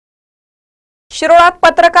शिरोळात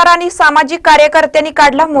पत्रकार आणि सामाजिक कार्यकर्त्यांनी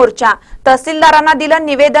काढला मोर्चा। तहसीलदारांना दिलं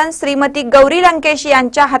निवेदन। श्रीमती गौरी लंकेश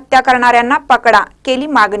यांच्या हत्या करणाऱ्यांना पकडा, केली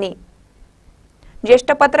मागणी।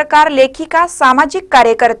 ज्येष्ठ पत्रकार, लेखिका, सामाजिक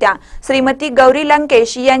कार्यकर्त्या श्रीमती गौरी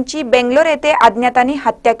लंकेश यांची बेंगलोर येथे अज्ञातांनी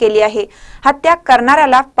हत्या केली आहे। हत्या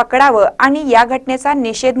करणाऱ्याला पकडावं आणि या घटनेचा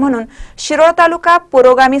निषेध म्हणून शिरोळ तालुका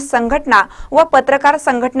पुरोगामी संघटना व पत्रकार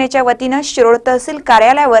संघटनेच्या वतीने शिरोळ तहसील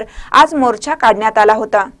कार्यालयावर आज मोर्चा काढण्यात आला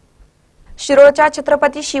होता। शिरोळच्या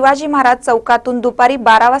छत्रपती शिवाजी महाराज चौकातून दुपारी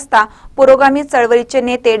 12 वाजता पुरोगामी चळवळीचे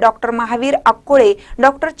नेते डॉक्टर महावीर अक्कोळे,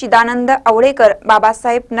 डॉक्टर चिदानंद आवळेकर,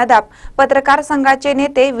 बाबासाहेब नदाप, पत्रकार संघाचे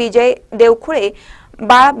नेते विजय देवखुळे,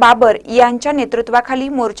 बाळ बाबर यांच्या नेतृत्वाखाली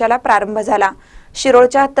मोर्चाला प्रारंभ झाला।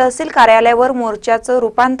 शिरोळच्या तहसील कार्यालयावर मोर्चाचं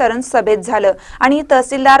रूपांतरण सभेत झालं आणि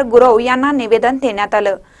तहसीलदार गुरव यांना निवेदन देण्यात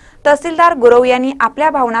आलं। तहसीलदार गुरव यांनी आपल्या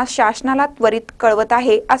भावना शासनाला त्वरित कळवत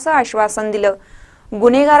आहे असं आश्वासन दिलं।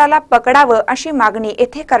 गुन्हेगाराला पकडावं अशी मागणी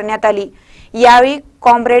येथे करण्यात आली। यावेळी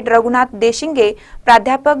कॉम्रेड रघुनाथ देशिंगे,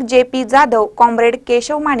 प्राध्यापक जे.पी. जाधव, कॉम्रेड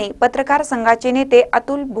केशव माने, पत्रकार संघाचे नेते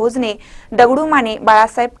अतुल भोजने, दगडू माने,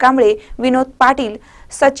 बाळासाहेब कांबळे, विनोद पाटील,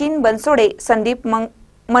 सचिन बनसोडे, संदीप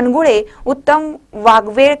मनगुळे, उत्तम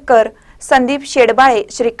वाघवेळकर, संदीप शेडबाळे,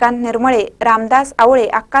 श्रीकांत निर्मळे, रामदास आवळे,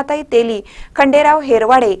 अक्काताई तेली, खंडेराव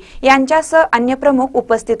हेरवाडे यांच्यासह अन्य प्रमुख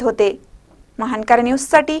उपस्थित होते। महानकर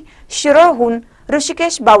न्यूजसाठी शिरोळहून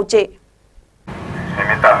ऋषिकेश बावचे।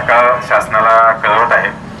 मी तात्काळ शासनाला कळवत आहे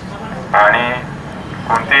आणि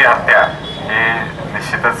कोणतीही हत्या ही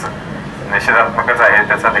निश्चितच निषेधात्मकच आहे,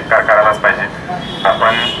 त्याचा धिक्कार करायलाच पाहिजे।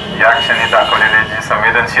 आपण या क्षणी दाखवलेली जी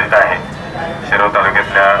संवेदनशीलता आहे शिरोळ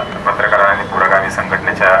तालुक्यातल्या पत्रकार आणि पुरोगामी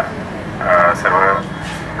संघटनेच्या सर्व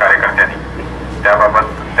कार्यकर्त्यांनी,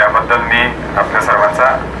 त्याबद्दल मी आपल्या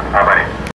सर्वांचा